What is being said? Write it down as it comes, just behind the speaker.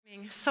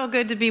So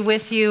good to be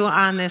with you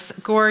on this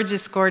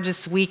gorgeous,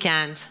 gorgeous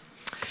weekend.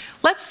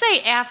 Let's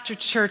say after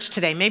church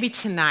today, maybe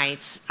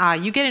tonight,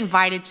 you get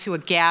invited to a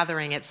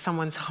gathering at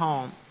someone's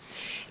home.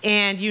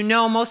 And you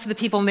know most of the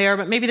people there,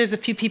 but maybe there's a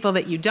few people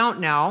that you don't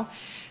know.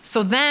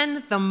 So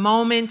then the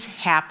moment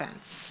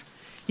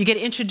happens. You get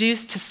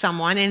introduced to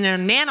someone, and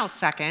in a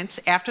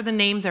nanosecond, after the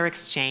names are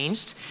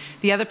exchanged,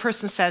 the other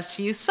person says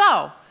to you,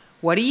 "So,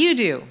 what do you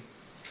do?"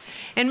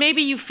 And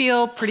maybe you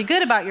feel pretty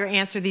good about your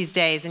answer these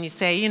days, and you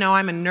say,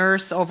 I'm a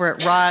nurse over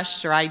at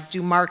Rush, or I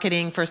do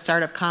marketing for a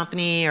startup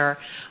company, or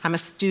I'm a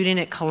student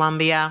at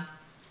Columbia.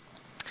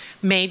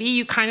 Maybe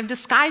you kind of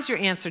disguise your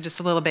answer just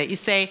a little bit. You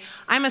say,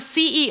 I'm a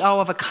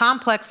CEO of a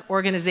complex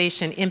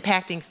organization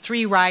impacting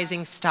 3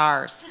 rising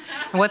stars.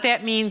 And what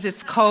that means,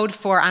 it's code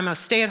for I'm a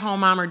stay-at-home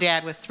mom or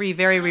dad with 3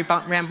 very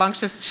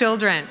rambunctious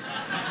children.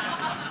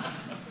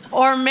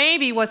 Or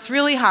maybe what's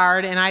really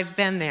hard, and I've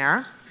been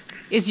there,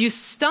 is you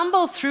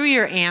stumble through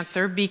your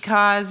answer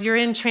because you're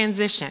in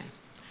transition.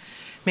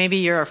 Maybe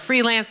you're a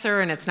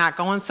freelancer and it's not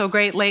going so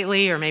great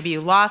lately, or maybe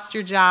you lost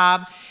your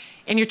job,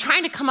 and you're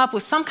trying to come up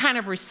with some kind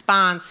of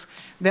response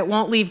that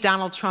won't leave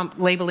Donald Trump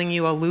labeling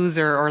you a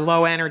loser or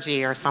low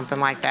energy or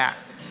something like that.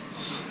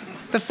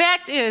 The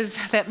fact is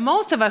that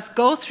most of us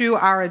go through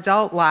our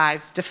adult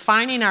lives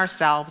defining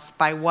ourselves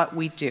by what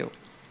we do.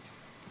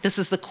 This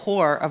is the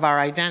core of our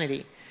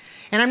identity.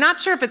 And I'm not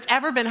sure if it's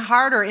ever been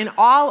harder in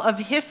all of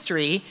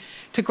history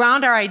to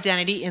ground our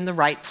identity in the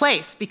right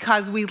place,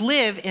 because we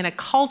live in a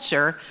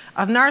culture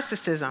of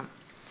narcissism.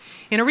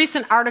 In a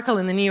recent article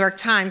in the New York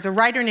Times, a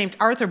writer named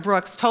Arthur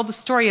Brooks told the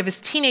story of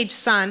his teenage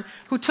son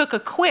who took a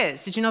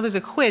quiz. Did you know there's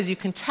a quiz you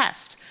can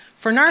test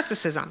for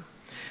narcissism?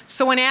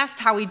 So when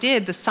asked how he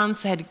did, the son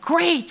said,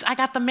 "Great, I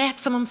got the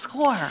maximum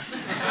score."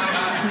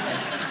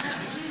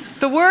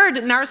 The word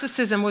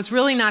narcissism was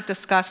really not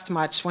discussed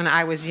much when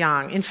I was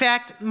young. In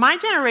fact, my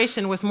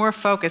generation was more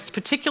focused,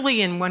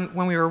 particularly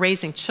when we were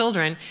raising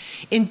children,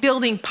 in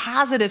building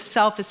positive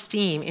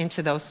self-esteem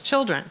into those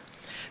children.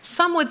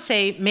 Some would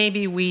say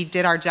maybe we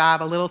did our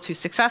job a little too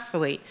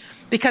successfully,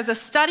 because a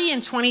study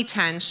in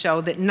 2010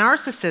 showed that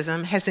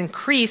narcissism has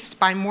increased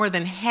by more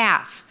than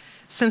half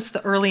since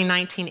the early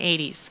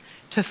 1980s,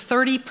 to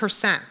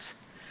 30%.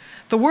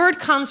 The word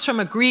comes from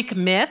a Greek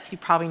myth, you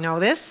probably know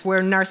this,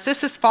 where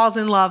Narcissus falls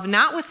in love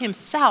not with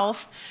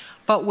himself,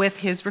 but with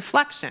his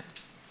reflection.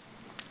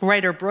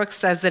 Writer Brooks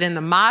says that in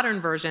the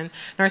modern version,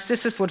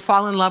 Narcissus would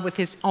fall in love with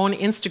his own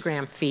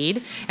Instagram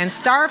feed and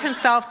starve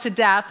himself to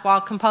death while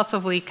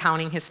compulsively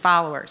counting his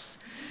followers.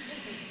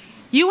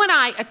 You and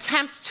I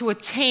attempt to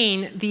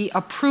attain the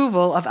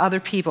approval of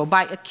other people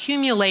by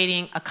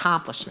accumulating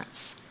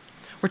accomplishments.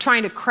 We're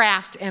trying to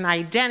craft an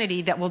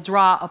identity that will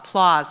draw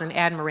applause and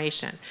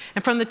admiration.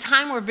 And from the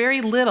time we're very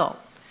little,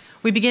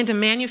 we begin to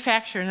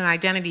manufacture an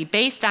identity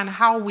based on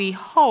how we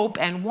hope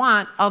and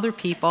want other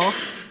people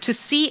to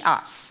see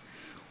us.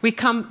 We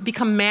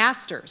become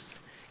masters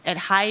at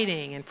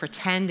hiding and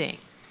pretending.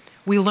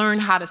 We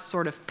learn how to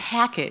sort of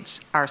package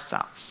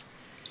ourselves.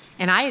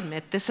 And I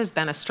admit this has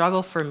been a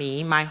struggle for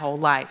me my whole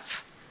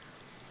life.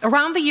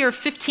 Around the year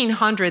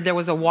 1500, there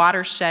was a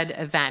watershed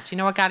event. You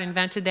know what got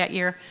invented that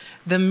year?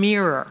 The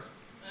mirror.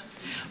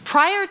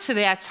 Prior to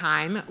that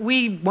time,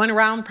 we went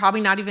around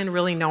probably not even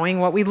really knowing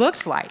what we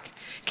looked like.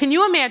 Can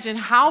you imagine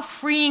how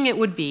freeing it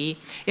would be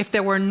if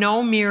there were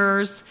no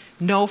mirrors,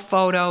 no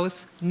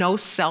photos, no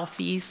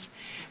selfies?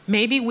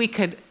 Maybe we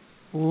could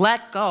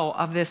let go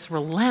of this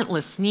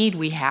relentless need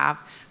we have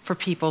for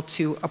people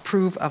to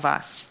approve of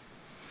us.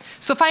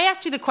 So if I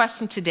asked you the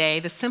question today,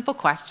 the simple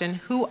question,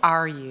 who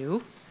are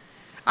you?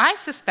 I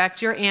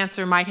suspect your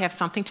answer might have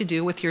something to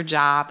do with your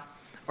job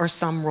or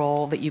some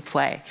role that you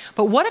play.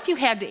 But what if you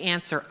had to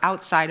answer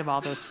outside of all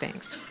those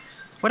things?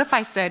 What if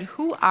I said,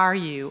 who are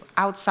you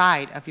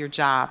outside of your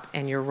job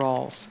and your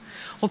roles?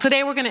 Well,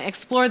 today we're going to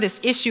explore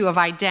this issue of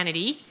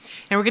identity,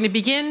 and we're going to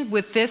begin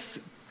with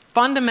this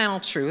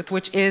fundamental truth,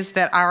 which is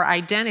that our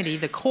identity,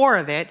 the core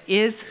of it,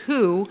 is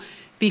who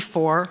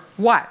before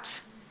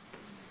what.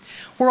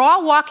 We're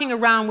all walking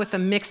around with a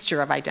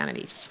mixture of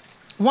identities.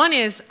 One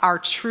is our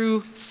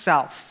true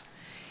self,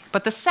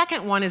 but the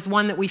second one is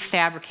one that we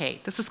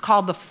fabricate. This is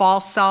called the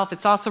false self.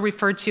 It's also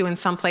referred to in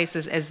some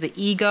places as the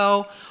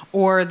ego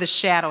or the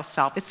shadow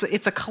self.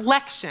 It's a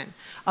collection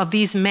of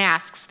these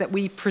masks that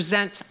we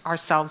present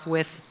ourselves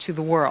with to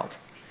the world.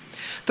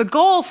 The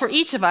goal for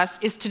each of us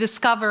is to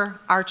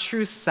discover our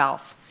true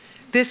self.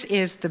 This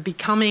is the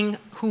becoming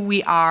who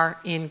we are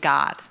in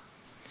God.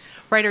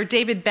 Writer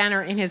David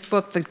Benner, in his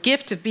book, The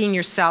Gift of Being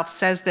Yourself,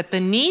 says that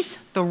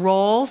beneath the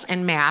roles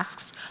and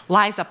masks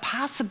lies a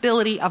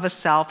possibility of a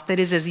self that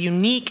is as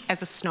unique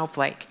as a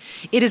snowflake.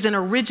 It is an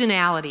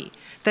originality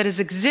that has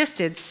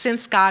existed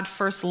since God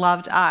first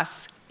loved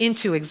us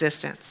into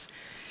existence.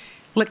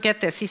 Look, get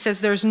this. He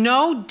says, there's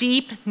no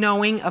deep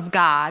knowing of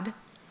God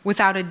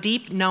without a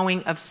deep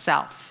knowing of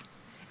self,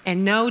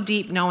 and no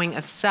deep knowing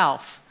of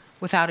self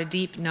without a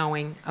deep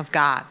knowing of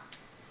God.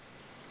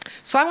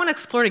 So I want to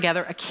explore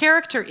together a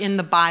character in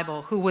the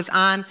Bible who was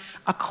on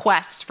a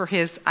quest for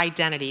his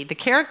identity. The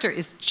character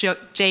is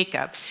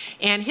Jacob,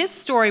 and his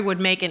story would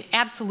make an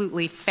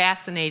absolutely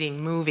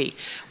fascinating movie.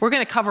 We're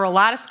going to cover a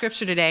lot of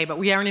scripture today, but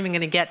we aren't even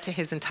going to get to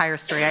his entire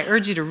story. I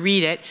urge you to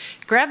read it.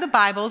 Grab the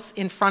Bibles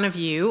in front of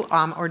you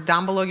or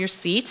down below your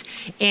seat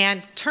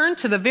and turn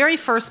to the very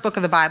first book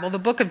of the Bible, the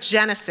book of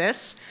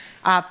Genesis.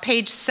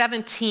 Page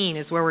 17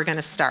 is where we're going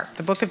to start.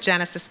 The book of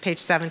Genesis, page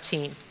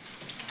 17.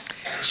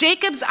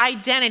 Jacob's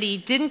identity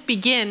didn't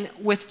begin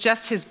with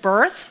just his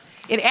birth.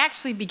 It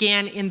actually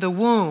began in the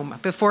womb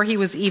before he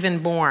was even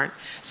born.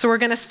 So we're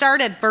going to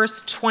start at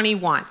verse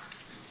 21.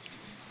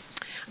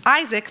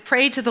 Isaac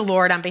prayed to the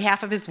Lord on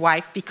behalf of his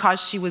wife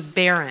because she was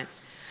barren.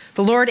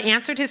 The Lord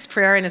answered his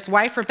prayer, and his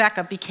wife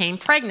Rebekah became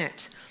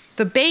pregnant.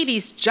 The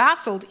babies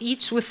jostled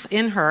each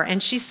within her,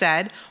 and she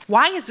said,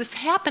 "Why is this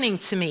happening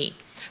to me?"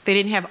 They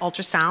didn't have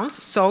ultrasounds,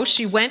 so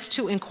she went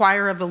to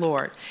inquire of the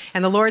Lord.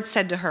 And the Lord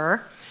said to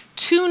her,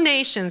 "Two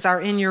nations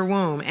are in your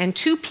womb, and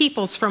two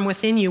peoples from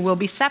within you will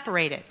be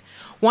separated.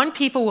 One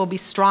people will be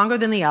stronger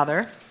than the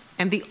other,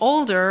 and the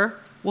older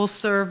will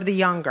serve the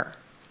younger."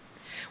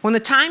 When the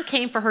time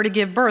came for her to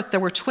give birth, there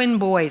were twin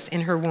boys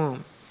in her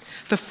womb.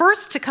 The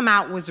first to come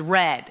out was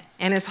red,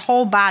 and his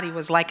whole body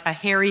was like a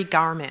hairy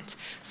garment,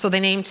 so they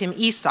named him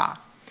Esau.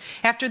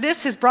 After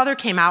this, his brother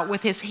came out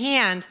with his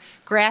hand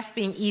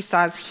grasping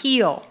Esau's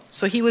heel,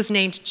 so he was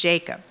named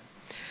Jacob.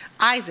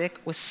 Isaac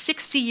was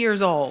 60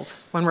 years old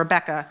when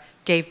Rebekah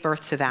gave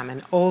birth to them,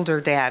 an older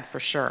dad for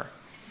sure.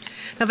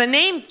 Now, the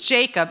name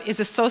Jacob is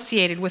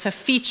associated with a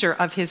feature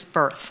of his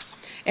birth,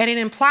 and it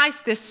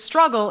implies this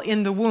struggle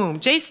in the womb.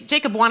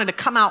 Jacob wanted to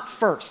come out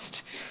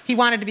first. He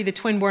wanted to be the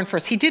twin born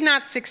first. He did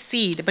not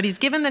succeed, but he's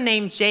given the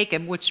name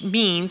Jacob, which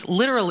means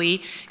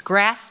literally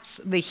grasps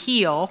the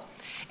heel,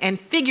 and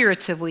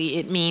figuratively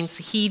it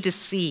means he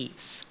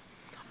deceives.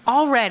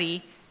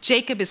 Already,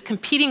 Jacob is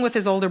competing with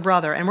his older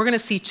brother, and we're going to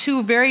see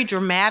two very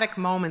dramatic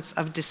moments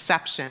of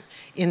deception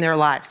in their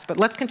lives. But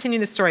let's continue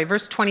the story.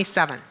 Verse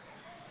 27.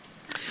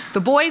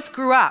 The boys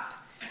grew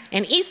up,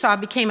 and Esau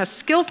became a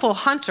skillful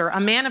hunter, a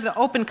man of the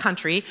open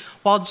country,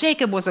 while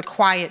Jacob was a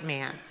quiet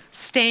man,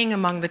 staying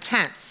among the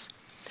tents.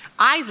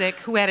 Isaac,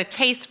 who had a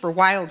taste for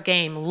wild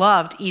game,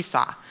 loved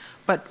Esau,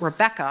 but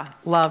Rebekah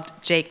loved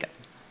Jacob.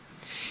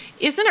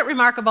 Isn't it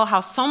remarkable how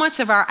so much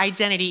of our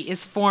identity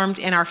is formed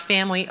in our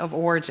family of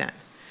origin?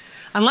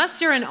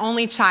 Unless you're an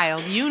only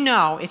child, you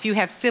know, if you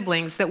have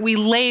siblings, that we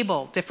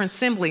label different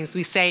siblings.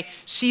 We say,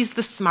 she's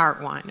the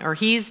smart one, or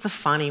he's the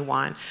funny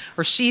one,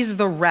 or she's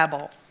the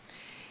rebel.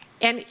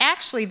 And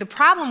actually, the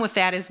problem with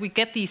that is we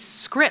get these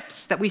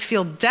scripts that we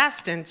feel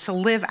destined to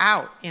live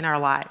out in our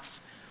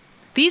lives.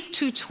 These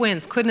two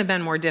twins couldn't have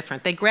been more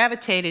different. They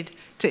gravitated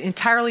to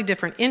entirely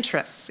different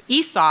interests.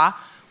 Esau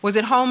was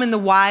at home in the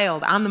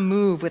wild, on the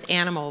move with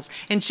animals,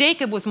 and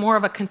Jacob was more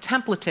of a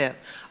contemplative,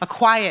 a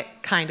quiet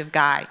kind of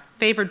guy,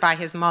 favored by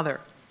his mother.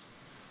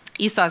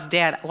 Esau's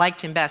dad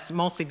liked him best,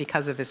 mostly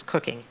because of his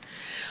cooking.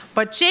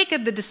 But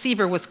Jacob the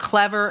deceiver was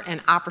clever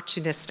and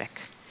opportunistic.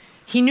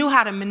 He knew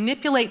how to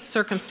manipulate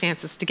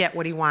circumstances to get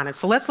what he wanted.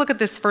 So let's look at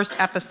this first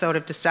episode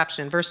of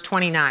deception, verse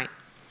 29.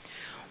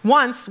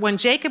 Once, when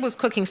Jacob was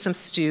cooking some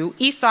stew,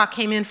 Esau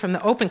came in from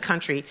the open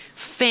country,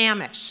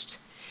 famished.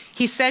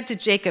 He said to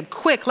Jacob,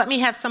 "Quick, let me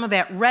have some of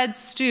that red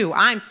stew.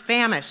 I'm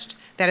famished."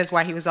 That is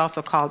why he was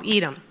also called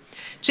Edom.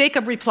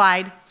 Jacob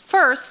replied,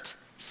 "First,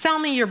 sell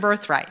me your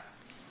birthright."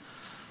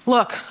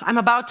 "Look, I'm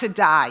about to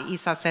die,"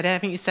 Esau said.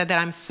 "Haven't you said that?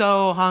 I'm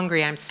so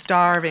hungry, I'm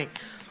starving.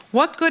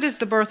 What good is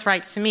the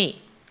birthright to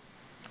me?"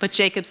 But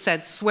Jacob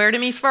said, "Swear to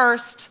me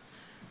first."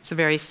 It's a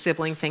very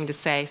sibling thing to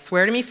say.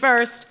 "Swear to me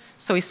first."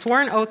 So he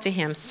swore an oath to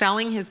him,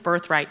 selling his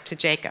birthright to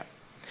Jacob.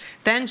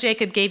 Then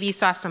Jacob gave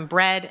Esau some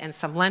bread and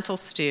some lentil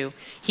stew.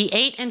 He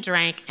ate and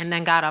drank and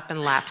then got up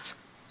and left.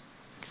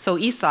 So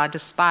Esau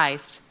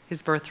despised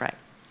his birthright.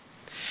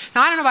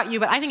 Now, I don't know about you,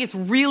 but I think it's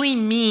really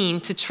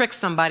mean to trick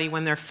somebody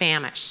when they're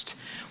famished,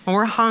 when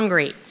we're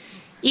hungry.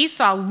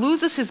 Esau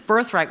loses his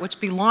birthright, which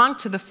belonged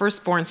to the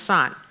firstborn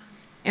son.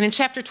 And in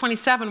chapter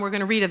 27, we're going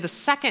to read of the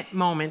second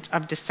moment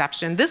of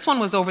deception. This one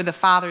was over the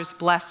father's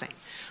blessing.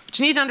 But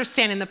you need to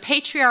understand, in the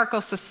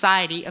patriarchal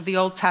society of the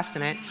Old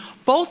Testament,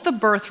 both the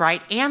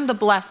birthright and the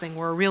blessing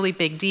were a really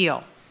big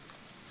deal.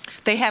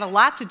 They had a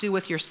lot to do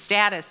with your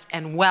status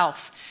and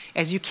wealth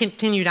as you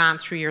continued on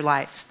through your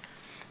life.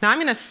 Now, I'm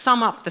going to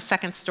sum up the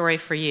second story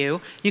for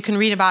you. You can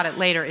read about it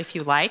later if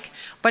you like.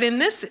 But in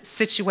this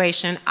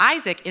situation,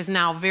 Isaac is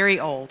now very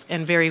old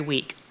and very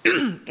weak,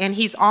 and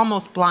he's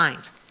almost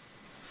blind.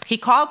 He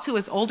called to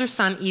his older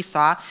son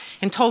Esau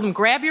and told him,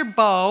 "Grab your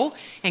bow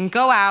and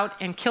go out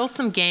and kill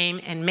some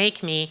game and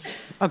make me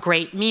a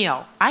great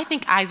meal." I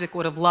think Isaac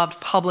would have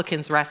loved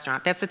Publican's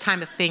Restaurant. That's the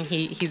kind of thing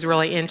he's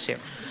really into.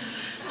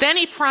 Then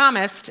he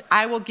promised,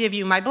 "I will give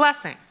you my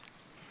blessing."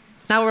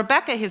 Now,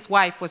 Rebekah, his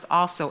wife, was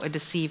also a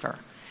deceiver.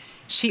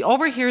 She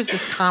overhears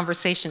this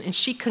conversation and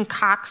she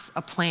concocts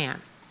a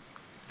plan.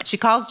 She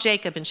calls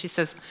Jacob and she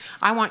says,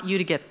 "I want you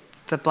to get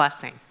the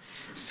blessing."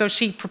 So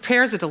she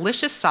prepares a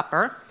delicious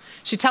supper.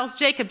 She tells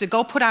Jacob to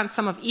go put on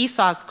some of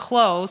Esau's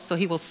clothes so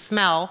he will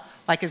smell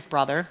like his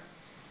brother.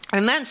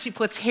 And then she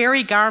puts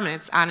hairy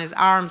garments on his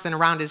arms and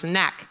around his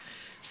neck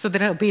so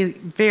that he'll be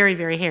very,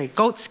 very hairy.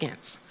 Goat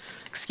skins.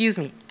 Excuse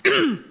me.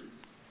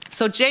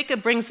 So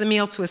Jacob brings the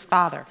meal to his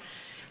father.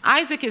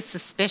 Isaac is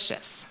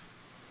suspicious.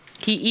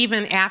 He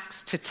even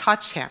asks to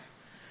touch him.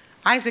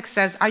 Isaac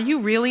says, "Are you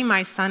really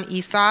my son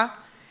Esau?"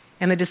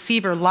 And the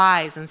deceiver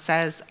lies and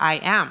says, "I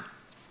am."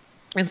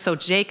 And so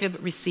Jacob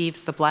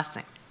receives the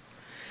blessing.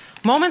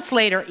 Moments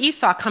later,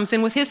 Esau comes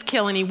in with his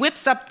kill and he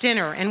whips up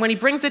dinner. And when he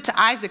brings it to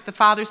Isaac, the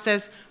father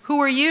says, "Who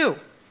are you?"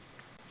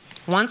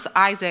 Once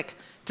Isaac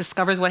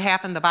discovers what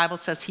happened, the Bible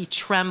says he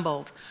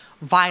trembled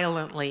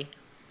violently.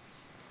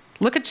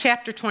 Look at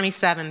chapter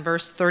 27,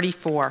 verse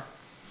 34.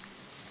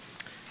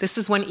 This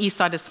is when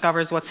Esau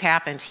discovers what's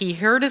happened. He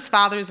heard his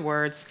father's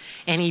words,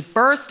 and he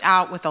burst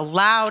out with a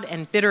loud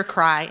and bitter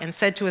cry and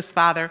said to his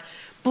father,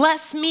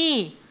 "Bless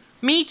me.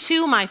 Me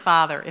too, my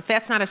father." If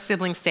that's not a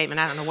sibling statement,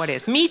 I don't know what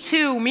is. Me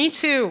too, me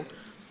too.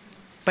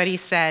 But he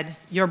said,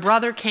 "Your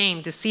brother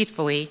came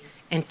deceitfully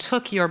and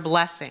took your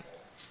blessing."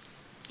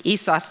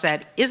 Esau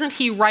said, "Isn't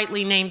he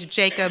rightly named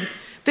Jacob?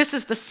 This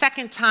is the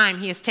second time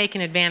he has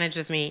taken advantage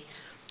of me.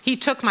 He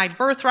took my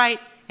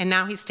birthright, and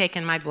now he's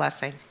taken my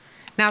blessing."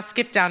 Now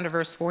skip down to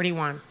verse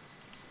 41.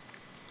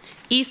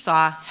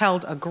 Esau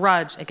held a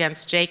grudge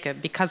against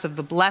Jacob because of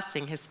the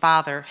blessing his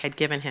father had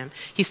given him.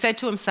 He said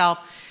to himself,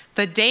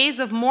 "The days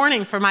of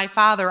mourning for my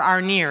father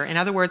are near." In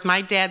other words,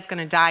 my dad's going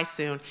to die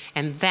soon,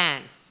 and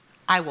then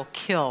I will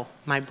kill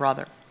my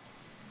brother.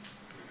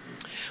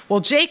 Well,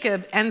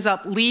 Jacob ends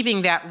up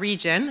leaving that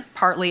region,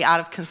 partly out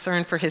of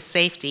concern for his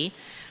safety.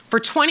 For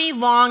 20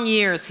 long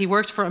years, he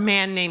worked for a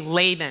man named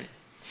Laban.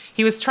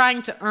 He was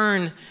trying to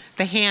earn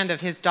the hand of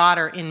his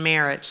daughter in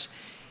marriage.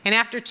 And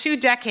after 2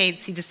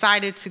 decades, he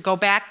decided to go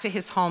back to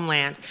his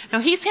homeland. Now,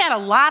 he's had a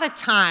lot of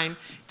time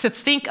to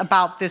think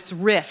about this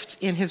rift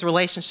in his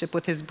relationship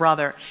with his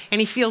brother,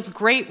 and he feels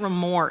great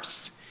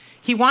remorse.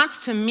 He wants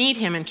to meet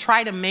him and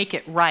try to make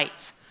it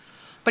right.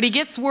 But he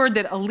gets word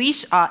that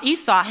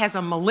Esau has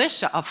a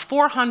militia of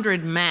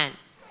 400 men.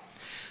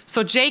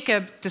 So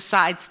Jacob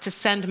decides to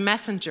send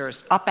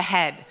messengers up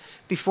ahead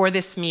before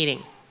this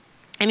meeting.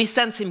 And he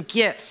sends him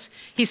gifts.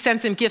 He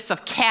sends him gifts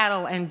of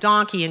cattle and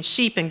donkey and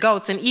sheep and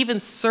goats and even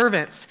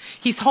servants.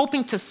 He's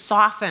hoping to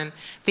soften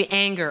the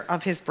anger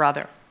of his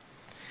brother.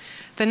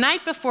 The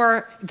night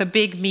before the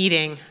big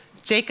meeting,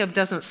 Jacob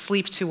doesn't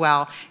sleep too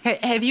well.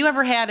 Have you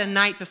ever had a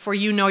night before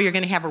you know you're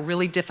going to have a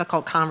really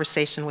difficult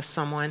conversation with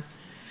someone?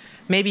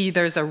 Maybe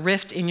there's a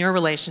rift in your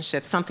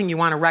relationship, something you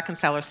want to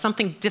reconcile, or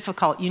something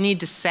difficult you need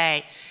to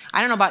say. I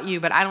don't know about you,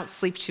 but I don't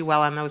sleep too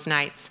well on those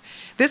nights.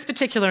 This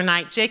particular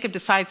night, Jacob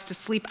decides to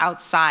sleep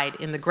outside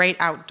in the great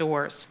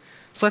outdoors.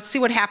 So let's see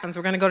what happens.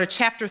 We're going to go to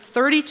chapter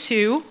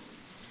 32.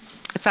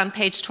 It's on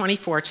page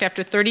 24,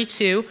 chapter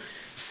 32,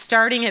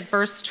 starting at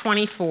verse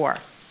 24.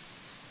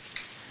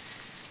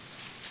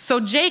 So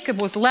Jacob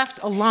was left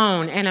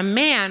alone, and a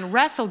man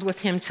wrestled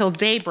with him till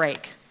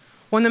daybreak.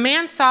 When the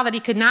man saw that he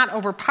could not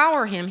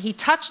overpower him, he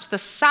touched the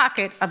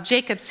socket of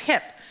Jacob's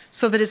hip,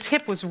 so that his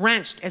hip was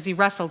wrenched as he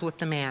wrestled with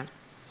the man.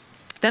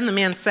 Then the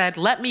man said,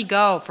 "Let me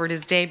go, for it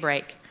is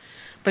daybreak."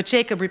 But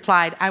Jacob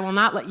replied, "I will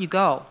not let you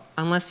go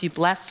unless you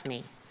bless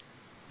me."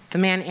 The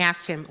man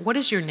asked him, "What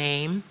is your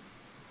name?"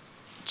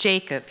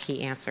 "Jacob,"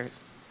 he answered.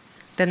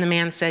 Then the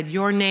man said,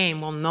 "Your name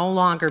will no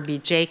longer be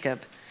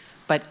Jacob,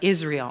 but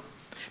Israel,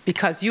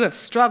 because you have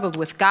struggled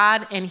with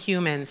God and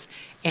humans,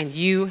 and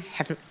you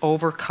have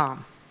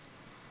overcome."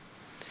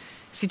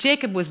 See,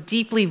 Jacob was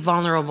deeply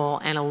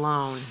vulnerable and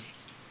alone,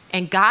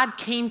 and God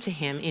came to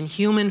him in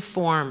human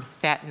form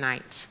that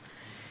night.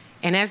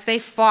 And as they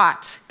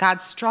fought,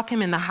 God struck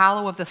him in the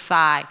hollow of the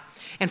thigh.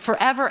 And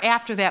forever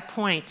after that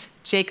point,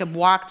 Jacob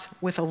walked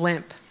with a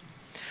limp.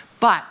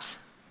 But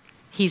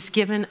he's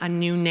given a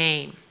new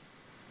name,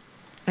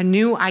 a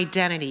new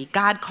identity.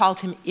 God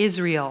called him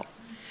Israel.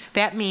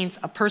 That means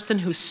a person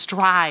who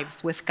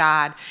strives with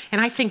God.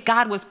 And I think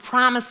God was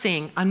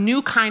promising a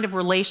new kind of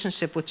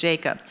relationship with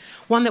Jacob,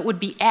 one that would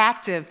be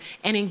active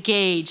and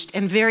engaged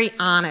and very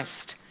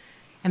honest.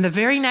 And the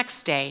very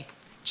next day,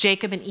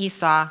 Jacob and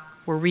Esau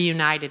were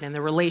reunited and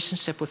the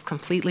relationship was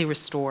completely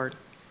restored.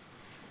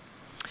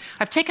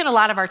 I've taken a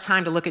lot of our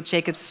time to look at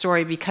Jacob's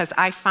story because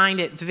I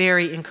find it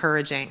very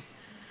encouraging.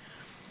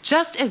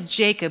 Just as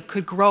Jacob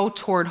could grow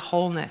toward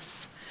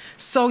wholeness,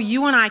 so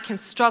you and I can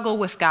struggle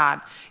with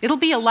God. It'll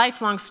be a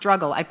lifelong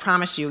struggle, I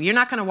promise you. You're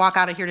not going to walk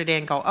out of here today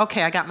and go,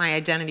 "Okay, I got my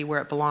identity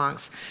where it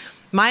belongs."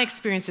 My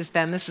experience has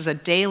been this is a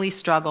daily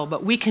struggle,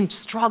 but we can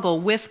struggle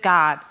with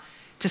God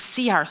to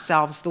see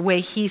ourselves the way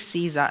he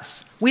sees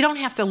us. We don't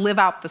have to live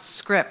out the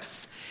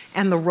scripts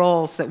and the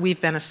roles that we've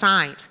been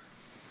assigned.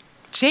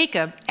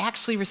 Jacob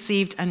actually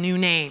received a new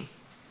name.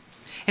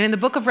 And in the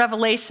book of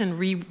Revelation,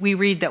 we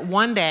read that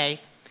one day,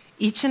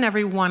 each and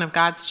every one of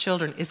God's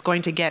children is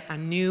going to get a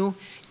new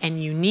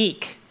and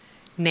unique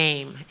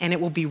name, and it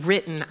will be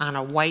written on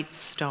a white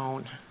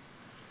stone.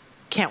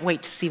 Can't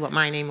wait to see what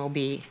my name will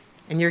be,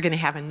 and you're going to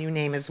have a new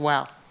name as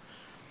well.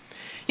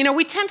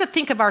 We tend to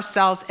think of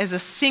ourselves as a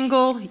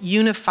single,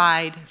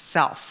 unified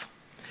self.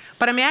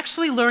 But I'm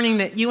actually learning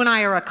that you and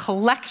I are a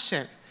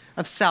collection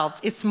of selves.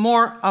 It's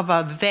more of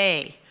a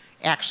they,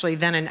 actually,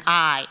 than an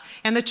I.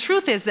 And the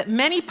truth is that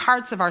many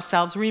parts of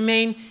ourselves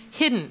remain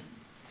hidden.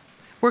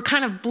 We're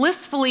kind of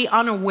blissfully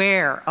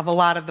unaware of a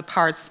lot of the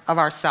parts of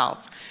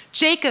ourselves.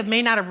 Jacob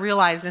may not have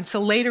realized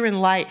until later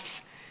in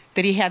life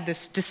that he had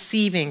this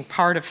deceiving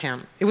part of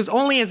him. It was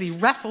only as he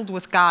wrestled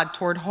with God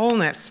toward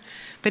wholeness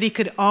that he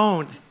could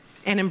own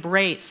and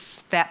embrace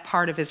that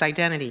part of his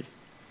identity.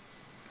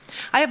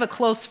 I have a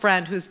close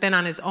friend who's been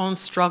on his own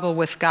struggle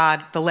with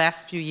God the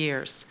last few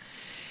years.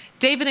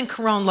 David and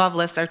Corone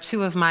Lovelace are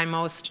two of my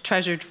most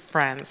treasured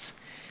friends.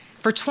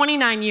 For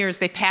 29 years,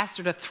 they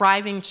pastored a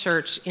thriving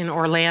church in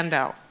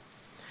Orlando.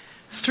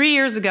 3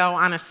 years ago,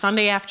 on a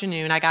Sunday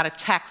afternoon, I got a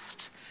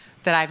text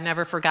that I've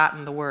never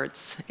forgotten the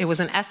words. It was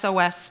an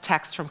SOS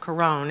text from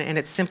Corone, and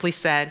it simply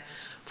said,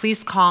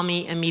 "Please call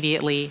me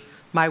immediately.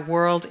 My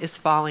world is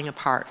falling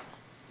apart."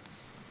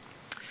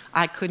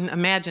 I couldn't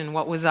imagine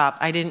what was up.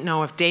 I didn't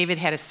know if David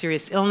had a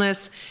serious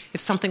illness, if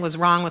something was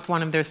wrong with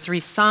one of their 3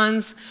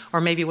 sons, or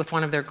maybe with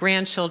one of their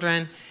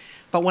grandchildren.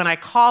 But when I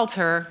called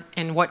her,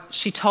 and what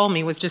she told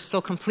me was just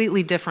so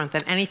completely different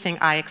than anything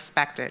I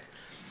expected.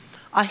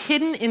 A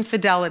hidden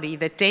infidelity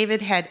that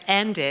David had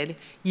ended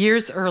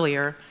years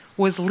earlier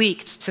was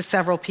leaked to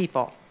several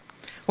people.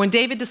 When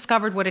David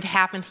discovered what had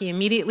happened, he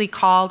immediately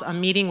called a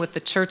meeting with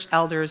the church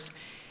elders,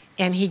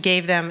 and he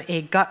gave them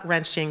a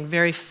gut-wrenching,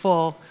 very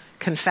full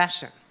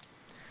confession.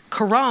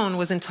 Corone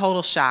was in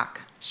total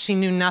shock. She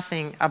knew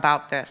nothing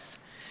about this.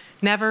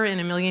 Never in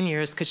a million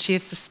years could she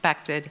have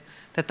suspected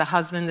that the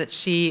husband that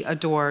she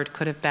adored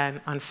could have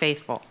been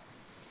unfaithful.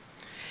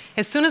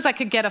 As soon as I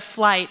could get a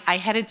flight, I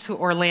headed to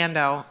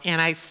Orlando, and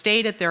I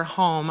stayed at their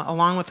home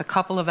along with a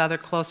couple of other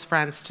close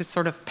friends to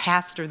sort of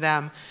pastor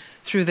them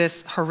through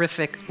this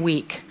horrific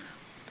week.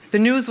 The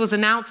news was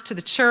announced to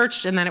the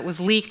church, and then it was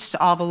leaked to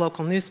all the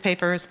local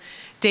newspapers.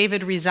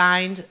 David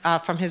resigned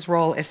from his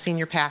role as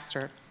senior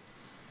pastor.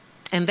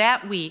 And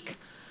that week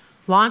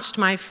launched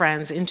my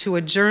friends into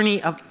a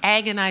journey of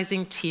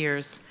agonizing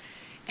tears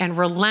and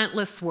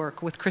relentless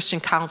work with Christian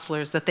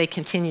counselors that they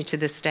continue to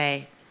this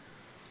day.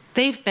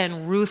 They've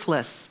been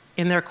ruthless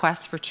in their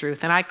quest for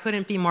truth, and I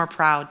couldn't be more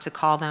proud to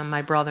call them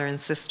my brother and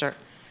sister.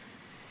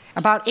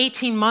 About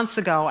 18 months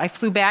ago, I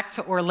flew back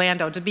to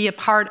Orlando to be a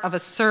part of a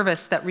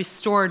service that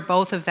restored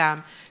both of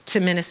them to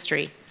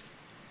ministry.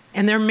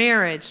 And their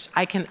marriage,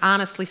 I can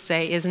honestly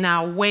say, is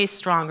now way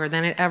stronger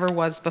than it ever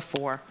was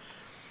before.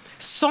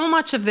 So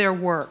much of their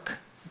work,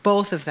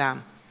 both of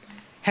them,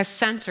 has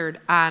centered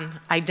on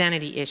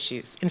identity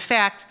issues. In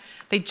fact,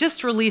 they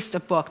just released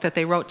a book that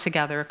they wrote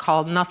together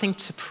called Nothing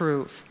to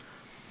Prove.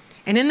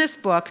 And in this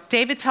book,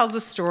 David tells the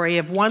story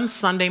of one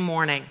Sunday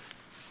morning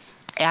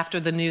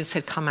after the news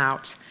had come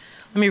out.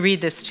 Let me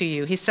read this to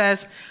you. He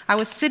says, "I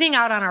was sitting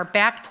out on our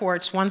back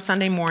porch one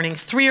Sunday morning,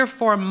 3 or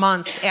 4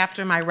 months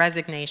after my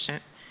resignation.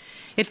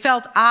 It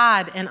felt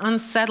odd and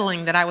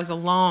unsettling that I was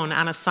alone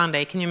on a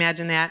Sunday. Can you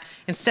imagine that?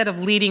 Instead of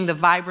leading the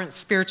vibrant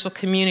spiritual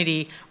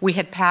community we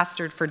had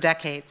pastored for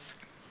decades.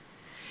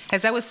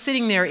 As I was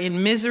sitting there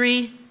in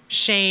misery,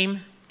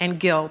 shame, and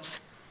guilt,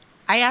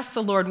 I asked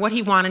the Lord what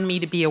he wanted me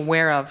to be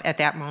aware of at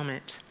that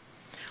moment.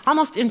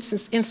 Almost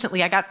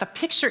instantly, I got the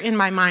picture in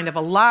my mind of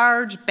a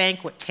large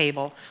banquet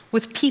table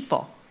with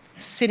people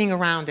sitting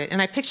around it.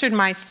 And I pictured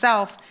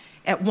myself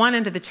at one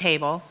end of the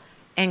table,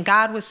 and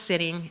God was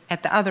sitting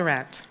at the other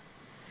end.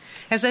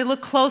 As I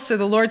looked closer,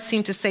 the Lord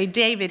seemed to say,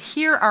 David,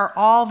 here are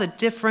all the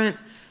different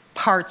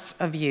parts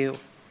of you.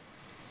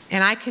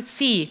 And I could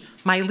see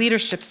my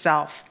leadership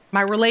self, my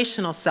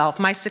relational self,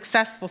 my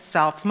successful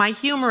self, my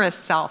humorous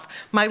self,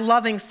 my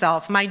loving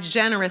self, my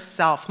generous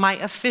self, my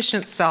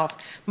efficient self,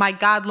 my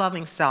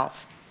God-loving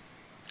self.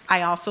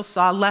 I also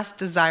saw less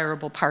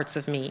desirable parts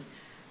of me,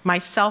 my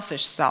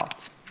selfish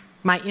self,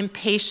 my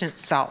impatient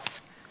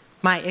self,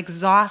 my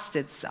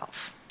exhausted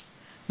self,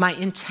 my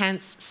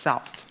intense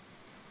self.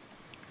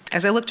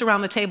 As I looked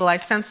around the table, I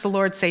sensed the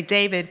Lord say,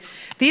 David,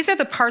 these are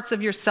the parts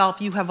of yourself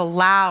you have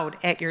allowed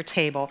at your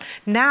table.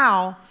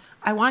 Now,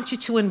 I want you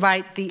to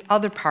invite the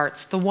other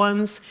parts, the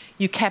ones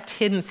you kept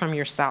hidden from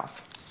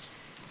yourself.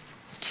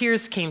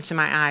 Tears came to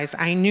my eyes.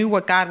 I knew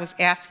what God was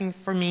asking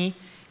for me,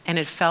 and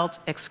it felt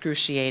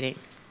excruciating.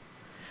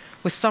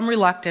 With some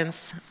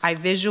reluctance, I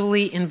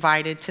visually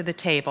invited to the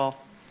table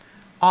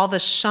all the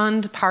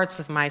shunned parts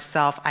of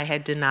myself I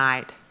had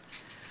denied.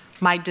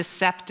 My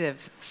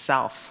deceptive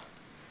self,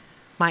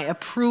 my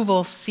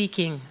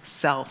approval-seeking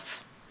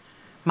self,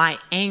 my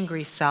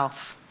angry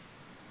self,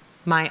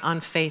 my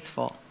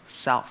unfaithful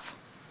self.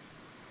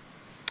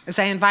 As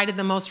I invited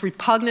the most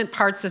repugnant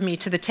parts of me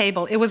to the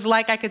table, it was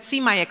like I could see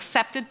my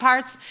accepted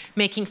parts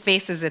making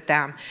faces at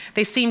them.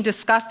 They seemed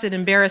disgusted,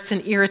 embarrassed,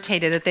 and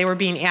irritated that they were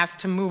being asked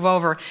to move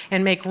over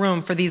and make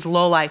room for these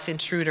low-life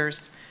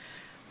intruders.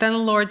 Then the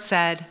Lord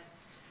said,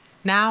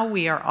 now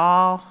we are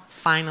all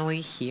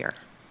finally here.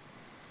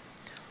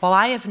 While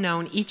I have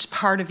known each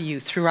part of you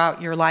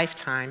throughout your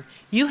lifetime,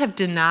 you have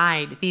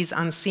denied these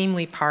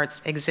unseemly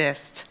parts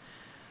exist.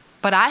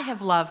 but I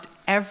have loved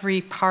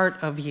every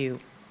part of you.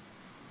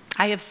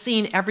 I have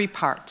seen every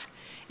part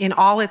in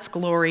all its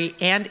glory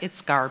and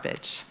its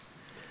garbage.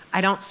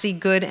 I don't see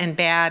good and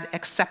bad,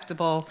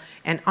 acceptable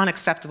and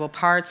unacceptable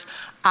parts.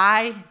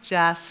 I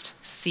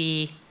just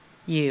see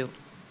you.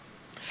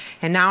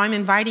 And now I'm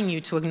inviting you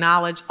to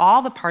acknowledge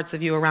all the parts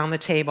of you around the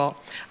table.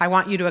 I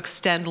want you to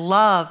extend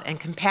love and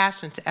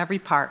compassion to every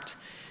part,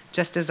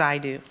 just as I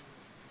do.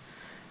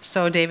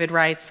 So David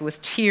writes,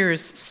 with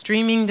tears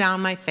streaming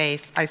down my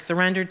face, I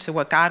surrendered to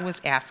what God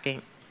was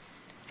asking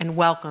and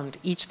welcomed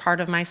each part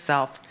of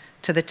myself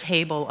to the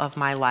table of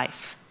my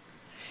life.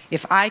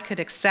 If God could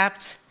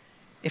accept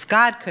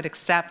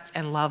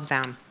and love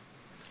them,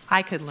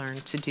 I could learn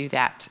to do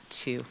that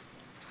too.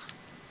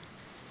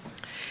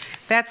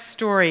 That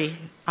story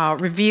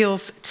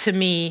reveals to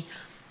me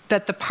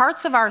that the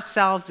parts of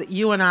ourselves that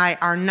you and I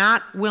are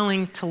not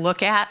willing to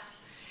look at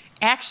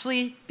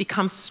actually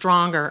become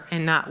stronger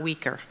and not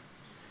weaker.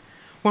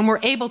 When we're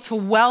able to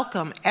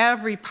welcome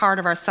every part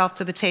of ourselves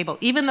to the table,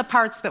 even the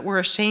parts that we're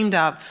ashamed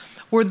of,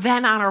 we're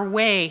then on our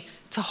way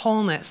to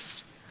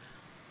wholeness.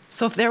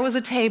 So if there was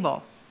a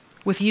table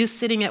with you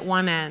sitting at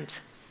one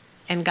end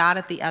and God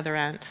at the other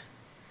end,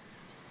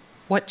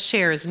 what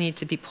chairs need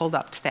to be pulled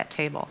up to that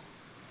table?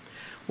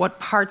 What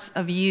parts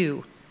of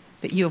you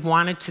that you have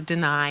wanted to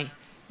deny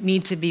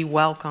need to be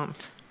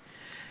welcomed?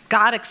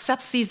 God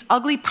accepts these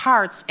ugly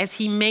parts as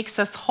he makes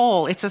us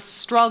whole. It's a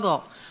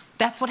struggle.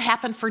 That's what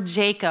happened for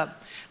Jacob.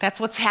 That's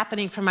what's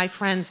happening for my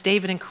friends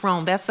David and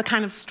Carone. That's the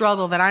kind of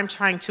struggle that I'm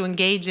trying to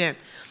engage in.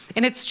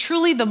 And it's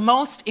truly the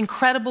most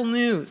incredible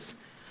news.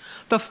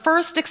 The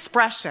first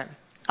expression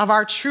of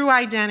our true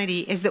identity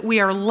is that we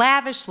are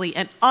lavishly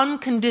and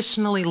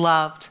unconditionally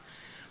loved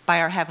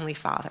by our Heavenly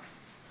Father.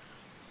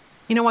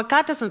 You know what?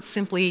 God doesn't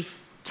simply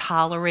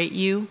tolerate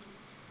you.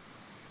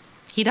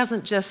 He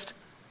doesn't just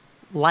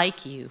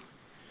like you.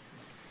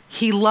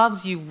 He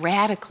loves you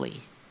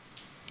radically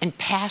and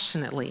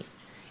passionately.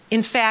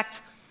 In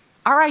fact,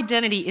 our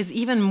identity is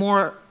even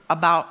more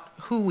about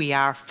who we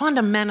are.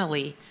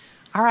 Fundamentally,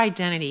 our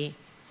identity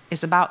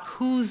is about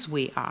whose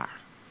we are.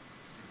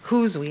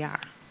 Whose we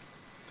are.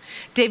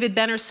 David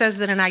Benner says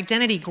that an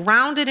identity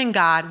grounded in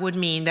God would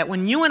mean that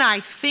when you and I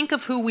think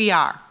of who we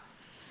are,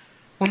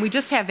 when we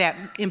just have that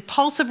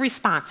impulsive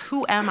response,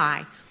 who am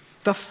I?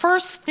 The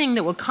first thing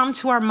that will come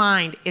to our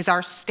mind is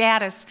our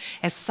status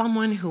as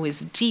someone who is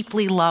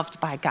deeply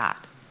loved by God.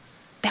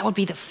 That would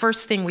be the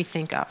first thing we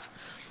think of.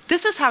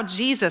 This is how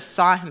Jesus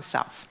saw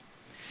himself.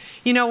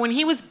 You know, when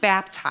he was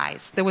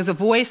baptized, there was a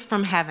voice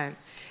from heaven,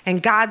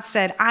 and God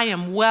said, I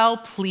am well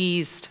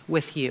pleased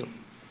with you.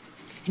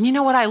 And you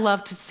know what I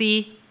love to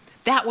see?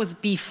 That was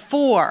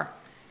before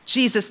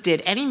Jesus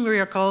did any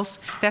miracles.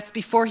 That's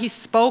before he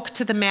spoke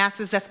to the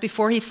masses. That's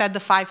before he fed the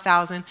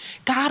 5,000.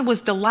 God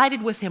was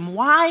delighted with him.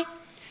 Why?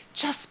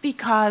 Just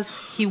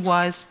because he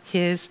was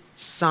his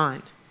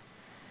son.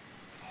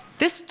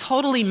 This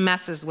totally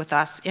messes with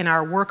us in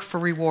our work for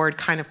reward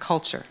kind of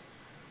culture.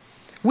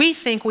 We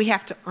think we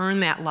have to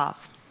earn that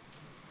love.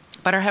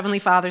 But our Heavenly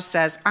Father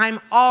says, I'm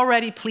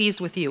already pleased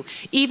with you,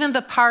 even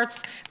the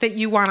parts that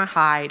you want to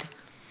hide.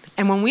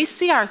 And when we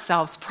see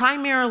ourselves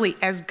primarily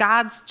as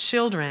God's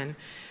children,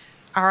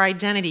 our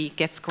identity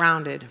gets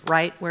grounded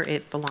right where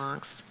it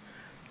belongs.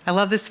 I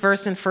love this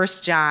verse in 1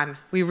 John.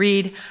 We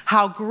read,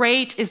 how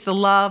great is the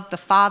love the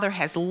Father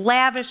has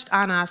lavished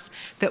on us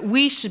that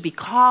we should be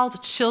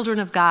called children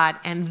of God.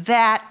 And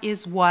that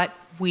is what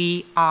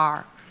we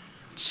are,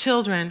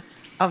 children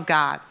of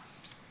God.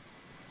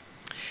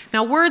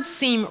 Now, words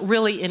seem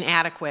really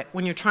inadequate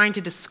when you're trying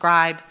to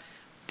describe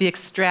the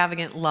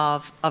extravagant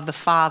love of the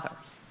Father.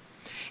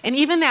 And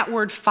even that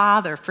word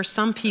father for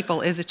some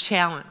people is a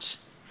challenge.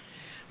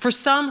 For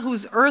some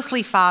whose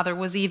earthly father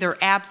was either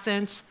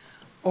absent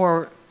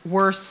or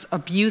worse,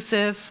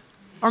 abusive,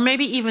 or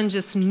maybe even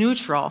just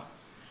neutral,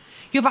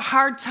 you have a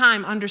hard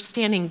time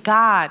understanding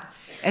God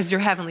as your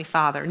Heavenly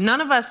Father. None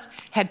of us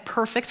had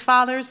perfect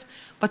fathers,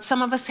 but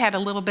some of us had a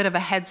little bit of a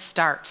head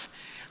start.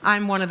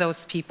 I'm one of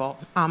those people.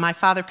 My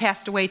father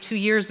passed away 2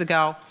 years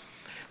ago,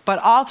 but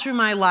all through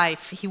my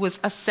life, he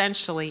was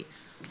essentially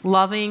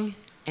loving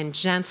and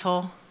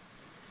gentle,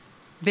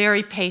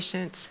 very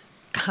patient,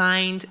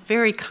 kind,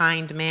 very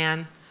kind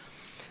man.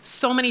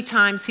 So many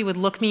times he would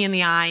look me in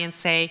the eye and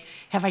say,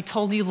 have I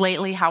told you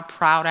lately how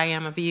proud I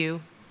am of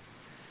you?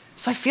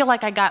 So I feel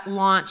like I got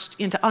launched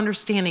into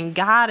understanding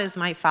God as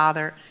my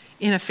Father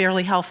in a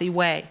fairly healthy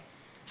way.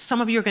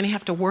 Some of you are going to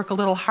have to work a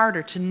little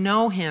harder to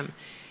know him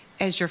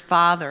as your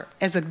Father,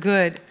 as a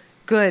good,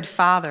 good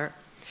Father.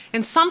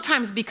 And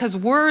sometimes because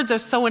words are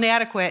so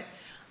inadequate,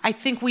 I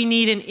think we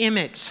need an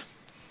image.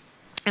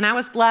 And I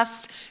was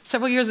blessed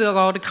several years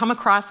ago to come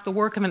across the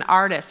work of an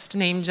artist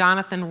named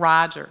Jonathan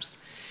Rogers.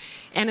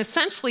 And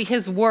essentially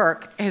his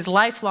work, his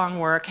lifelong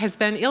work, has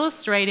been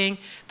illustrating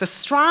the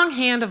strong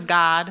hand of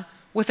God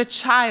with a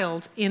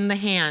child in the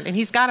hand. And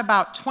he's got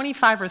about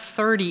 25 or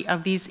 30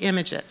 of these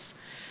images.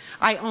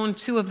 I own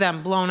 2 of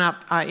them blown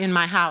up in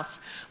my house.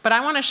 But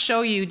I want to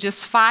show you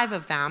just 5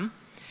 of them.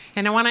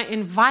 And I want to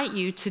invite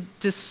you to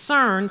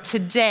discern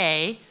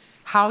today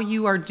how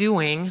you are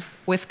doing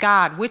with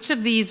God. Which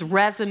of these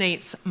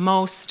resonates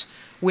most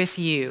with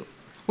you?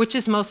 Which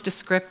is most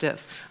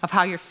descriptive of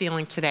how you're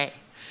feeling today?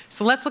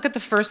 So let's look at the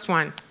first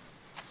one.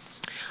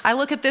 I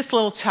look at this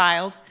little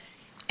child,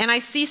 and I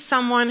see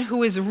someone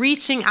who is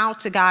reaching out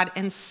to God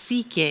and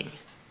seeking.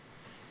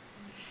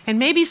 And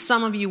maybe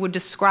some of you would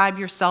describe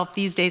yourself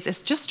these days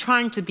as just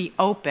trying to be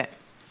open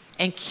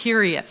and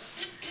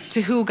curious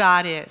to who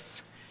God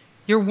is.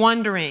 You're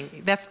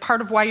wondering. That's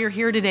part of why you're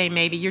here today,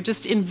 maybe. You're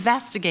just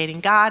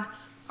investigating. God,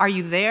 are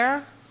you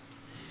there?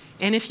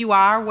 And if you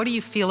are, what do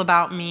you feel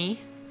about me?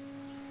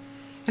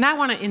 And I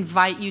want to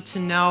invite you to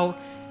know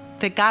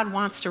that God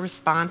wants to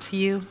respond to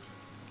you.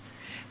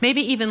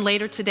 Maybe even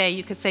later today,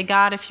 you could say,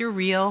 God, if you're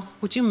real,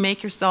 would you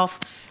make yourself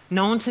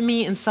known to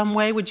me in some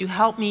way? Would you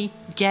help me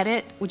get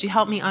it? Would you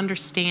help me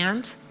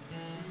understand?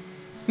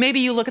 Maybe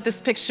you look at this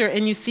picture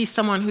and you see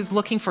someone who's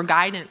looking for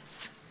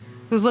guidance,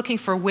 who's looking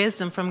for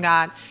wisdom from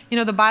God. You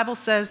know, the Bible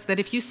says that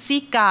if you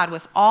seek God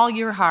with all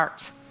your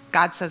heart,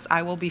 God says,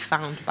 I will be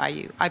found by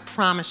you. I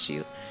promise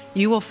you,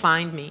 you will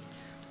find me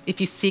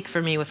if you seek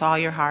for me with all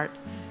your heart.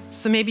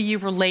 So maybe you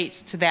relate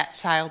to that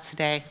child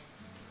today.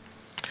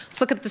 Let's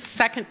look at the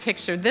second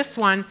picture. This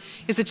one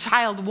is a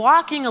child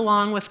walking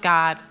along with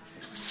God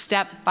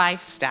step by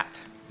step.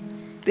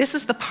 This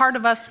is the part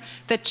of us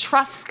that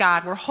trusts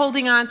God. We're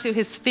holding on to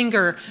his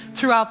finger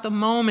throughout the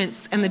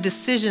moments and the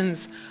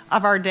decisions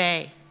of our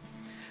day.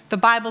 The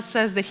Bible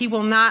says that he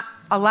will not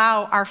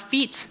allow our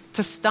feet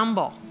to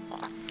stumble,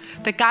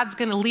 that God's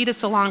going to lead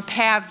us along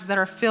paths that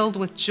are filled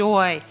with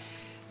joy,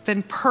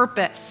 then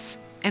purpose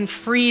and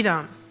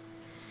freedom.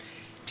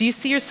 Do you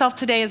see yourself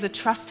today as a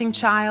trusting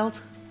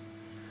child,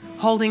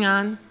 holding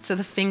on to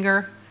the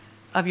finger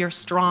of your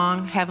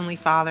strong Heavenly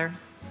Father?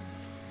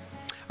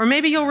 Or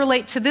maybe you'll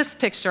relate to this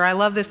picture. I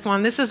love this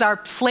one. This is our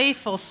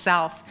playful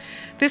self.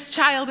 This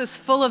child is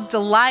full of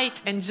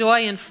delight and joy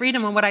and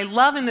freedom. And what I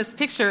love in this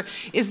picture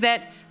is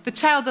that the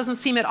child doesn't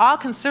seem at all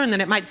concerned that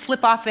it might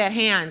flip off that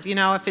hand, you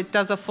know, if it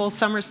does a full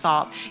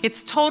somersault.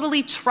 It's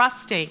totally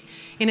trusting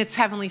in its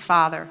Heavenly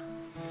Father.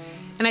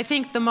 And I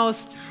think the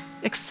most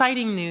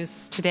exciting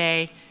news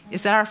today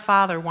is that our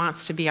Father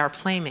wants to be our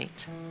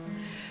playmate.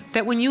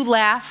 That when you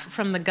laugh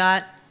from the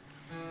gut,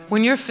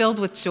 when you're filled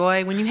with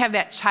joy, when you have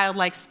that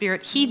childlike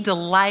spirit, he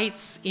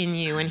delights in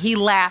you and he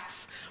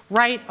laughs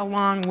right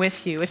along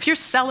with you. If you're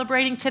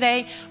celebrating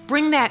today,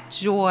 bring that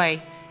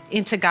joy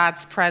into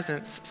God's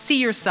presence.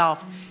 See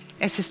yourself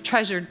as his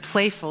treasured,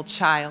 playful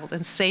child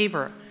and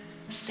savor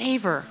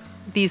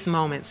these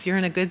moments. You're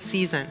in a good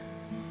season.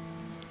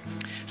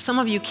 Some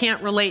of you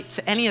can't relate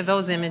to any of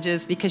those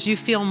images because you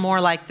feel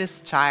more like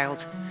this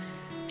child,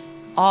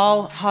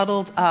 all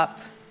huddled up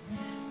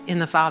in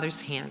the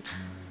Father's hand.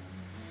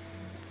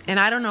 And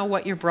I don't know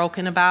what you're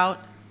broken about.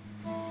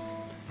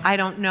 I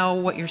don't know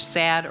what you're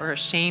sad or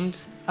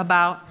ashamed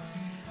about.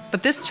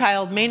 But this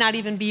child may not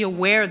even be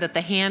aware that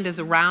the hand is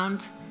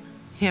around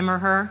him or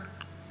her.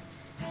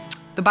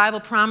 The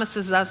Bible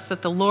promises us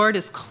that the Lord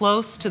is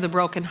close to the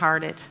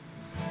brokenhearted,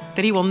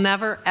 that he will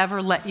never,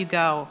 ever let you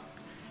go,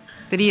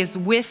 that he is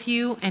with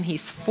you and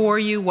he's for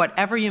you,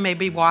 whatever you may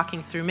be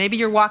walking through. Maybe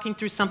you're walking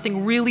through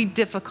something really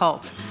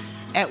difficult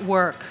at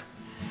work.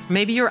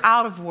 Maybe you're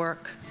out of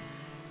work.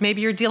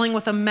 Maybe you're dealing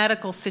with a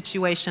medical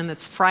situation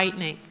that's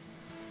frightening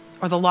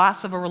or the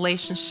loss of a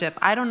relationship.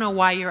 I don't know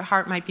why your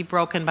heart might be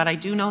broken, but I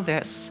do know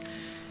this.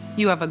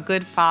 You have a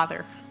good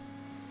Father,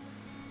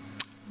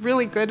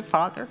 really good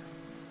Father,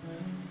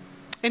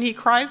 and he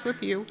cries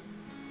with you,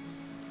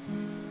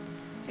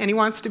 and he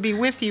wants to be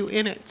with you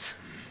in it.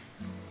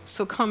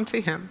 So come to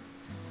him.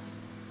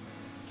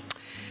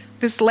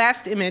 This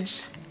last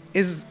image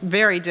is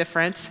very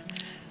different.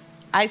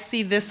 I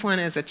see this one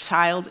as a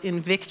child in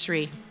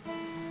victory.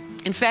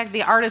 In fact,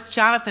 the artist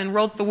Jonathan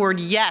wrote the word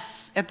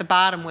yes at the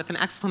bottom with an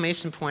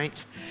exclamation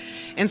point.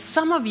 And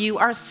some of you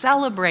are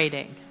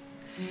celebrating.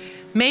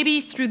 Maybe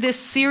through this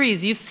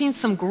series, you've seen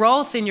some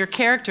growth in your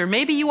character.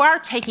 Maybe you are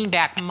taking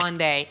back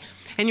Monday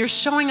and you're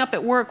showing up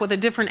at work with a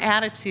different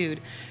attitude.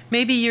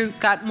 Maybe you've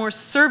got more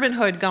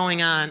servanthood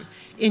going on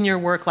in your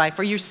work life,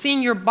 or you're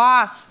seeing your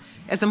boss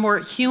as a more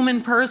human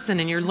person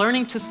and you're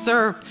learning to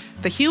serve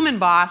the human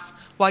boss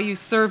while you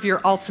serve your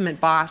ultimate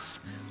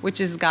boss,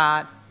 which is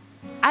God.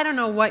 I don't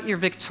know what you're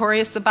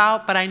victorious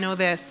about, but I know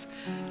this.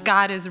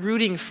 God is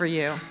rooting for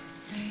you.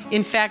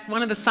 In fact,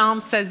 one of the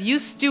Psalms says, you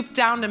stoop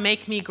down to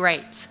make me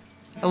great.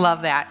 I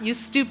love that. You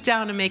stoop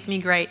down to make me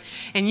great.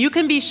 And you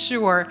can be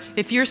sure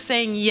if you're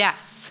saying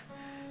yes,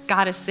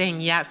 God is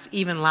saying yes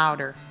even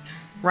louder,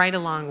 right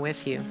along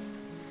with you.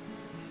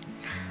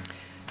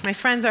 My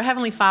friends, our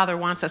Heavenly Father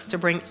wants us to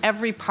bring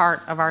every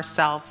part of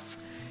ourselves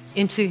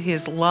into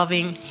his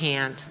loving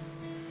hand.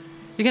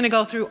 You're going to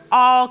go through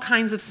all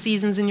kinds of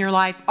seasons in your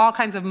life, all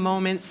kinds of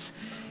moments.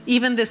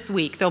 Even this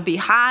week, there'll be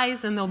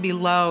highs and there'll be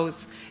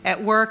lows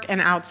at work and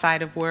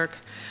outside of work.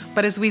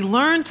 But as we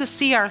learn to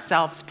see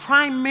ourselves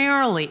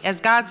primarily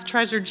as God's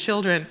treasured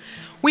children,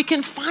 we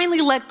can finally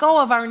let go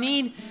of our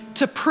need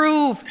to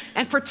prove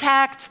and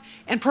protect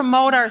and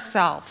promote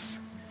ourselves.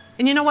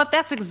 And you know what?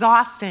 That's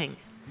exhausting.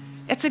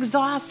 It's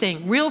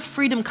exhausting. Real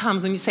freedom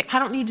comes when you say, I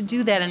don't need to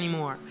do that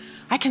anymore.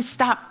 I can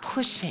stop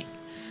pushing.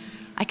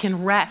 I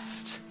can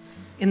rest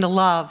in the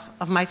love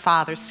of my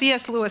Father.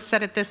 C.S. Lewis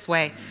said it this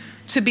way: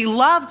 to be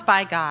loved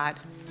by God,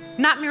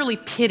 not merely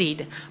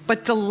pitied,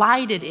 but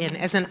delighted in,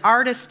 as an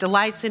artist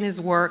delights in his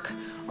work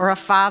or a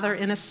father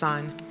in a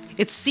son.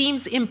 It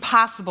seems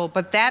impossible,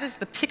 but that is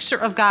the picture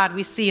of God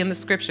we see in the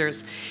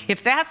scriptures.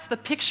 If that's the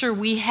picture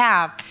we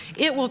have,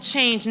 it will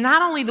change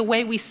not only the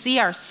way we see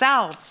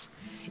ourselves,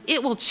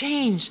 it will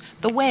change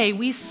the way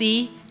we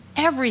see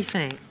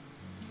everything.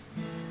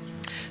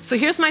 So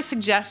here's my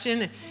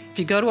suggestion. If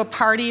you go to a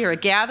party or a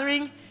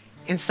gathering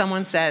and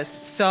someone says,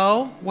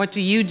 so what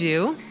do you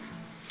do?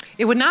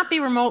 It would not be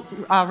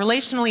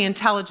relationally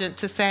intelligent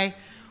to say,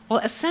 well,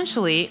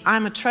 essentially,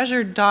 I'm a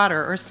treasured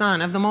daughter or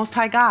son of the Most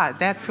High God.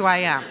 That's who I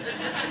am.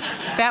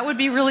 That would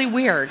be really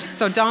weird.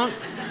 So don't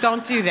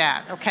do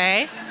that,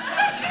 okay?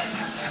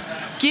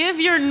 Give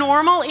your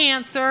normal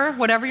answer,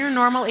 whatever your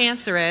normal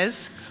answer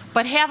is,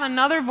 but have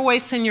another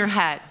voice in your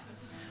head.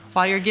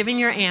 While you're giving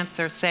your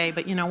answer, say,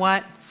 but you know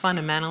what?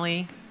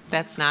 Fundamentally,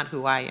 that's not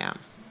who I am.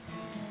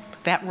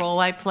 That role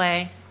I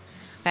play,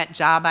 that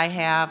job I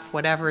have,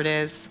 whatever it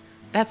is,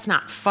 that's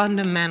not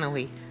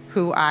fundamentally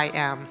who I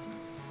am.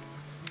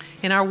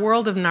 In our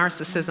world of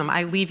narcissism,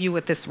 I leave you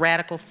with this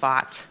radical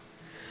thought.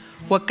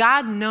 What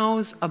God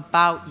knows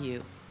about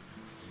you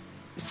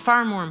is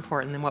far more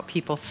important than what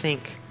people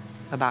think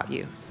about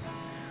you.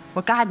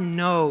 What God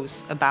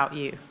knows about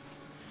you.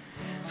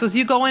 So as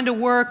you go into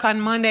work on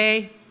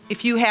Monday,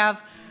 if you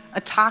have a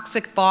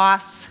toxic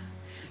boss,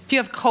 if you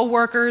have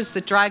coworkers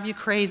that drive you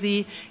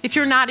crazy, if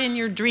you're not in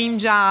your dream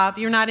job,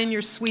 you're not in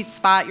your sweet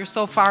spot, you're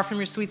so far from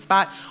your sweet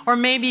spot, or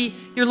maybe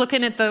you're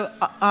looking at the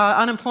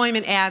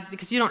unemployment ads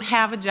because you don't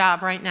have a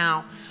job right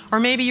now, or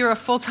maybe you're a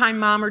full-time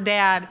mom or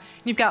dad, and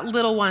you've got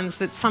little ones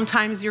that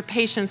sometimes your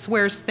patience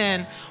wears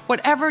thin.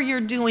 Whatever you're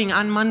doing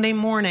on Monday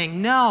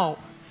morning, know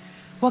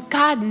what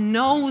God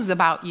knows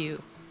about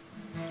you.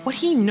 What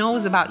he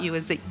knows about you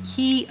is that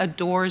he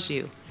adores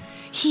you.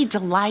 He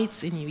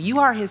delights in you. You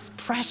are his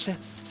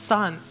precious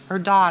son or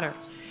daughter.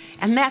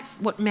 And that's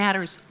what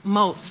matters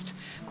most.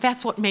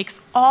 That's what makes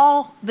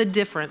all the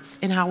difference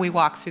in how we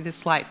walk through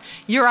this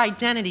life. Your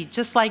identity,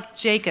 just like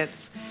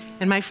Jacob's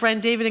and my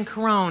friend David and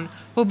Caron,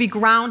 will be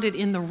grounded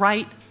in the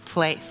right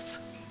place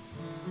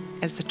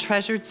as the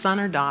treasured son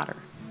or daughter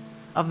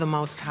of the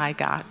Most High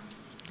God.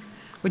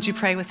 Would you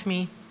pray with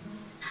me?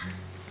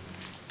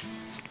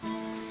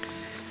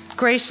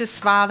 Gracious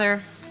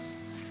Father,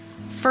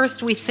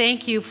 first, we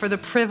thank you for the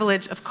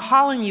privilege of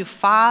calling you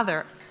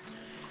Father.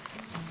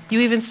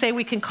 You even say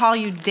we can call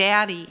you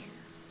Daddy.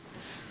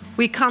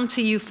 We come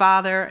to you,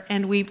 Father,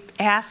 and we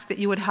ask that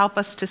you would help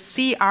us to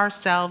see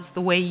ourselves the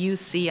way you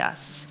see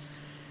us,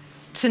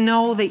 to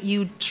know that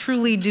you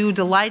truly do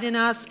delight in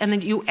us and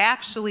that you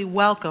actually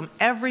welcome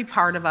every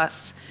part of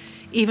us,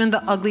 even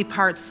the ugly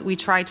parts we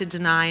try to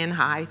deny and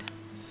hide.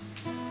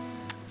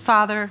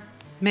 Father,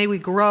 may we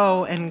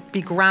grow and be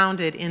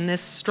grounded in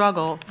this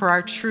struggle for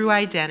our true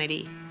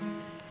identity.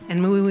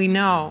 And may we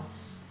know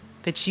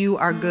that you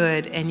are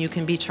good and you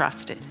can be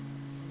trusted.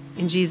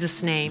 In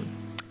Jesus' name,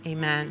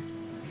 amen.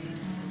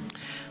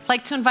 I'd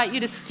like to invite you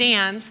to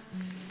stand.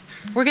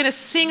 We're going to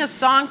sing a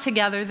song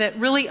together that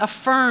really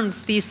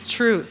affirms these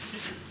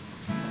truths.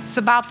 It's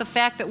about the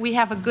fact that we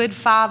have a good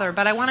Father.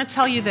 But I want to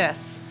tell you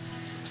this.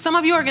 Some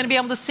of you are going to be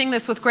able to sing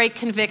this with great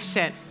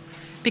conviction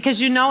because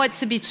you know it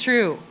to be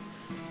true.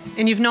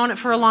 And you've known it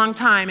for a long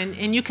time,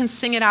 and you can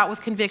sing it out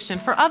with conviction.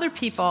 For other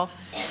people,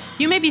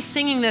 you may be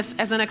singing this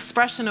as an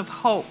expression of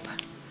hope.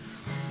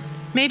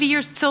 Maybe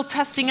you're still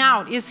testing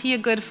out, is he a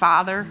good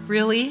father,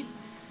 really?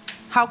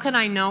 How can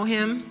I know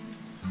him?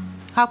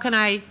 How can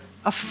I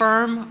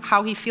affirm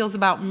how he feels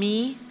about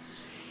me?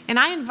 And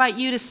I invite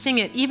you to sing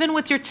it, even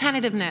with your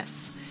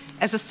tentativeness,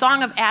 as a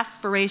song of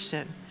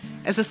aspiration,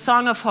 as a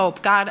song of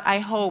hope. God, I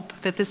hope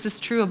that this is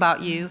true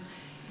about you.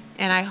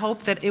 And I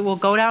hope that it will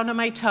go down to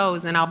my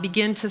toes and I'll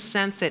begin to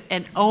sense it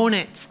and own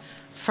it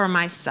for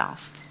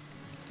myself.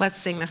 Let's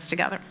sing this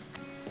together.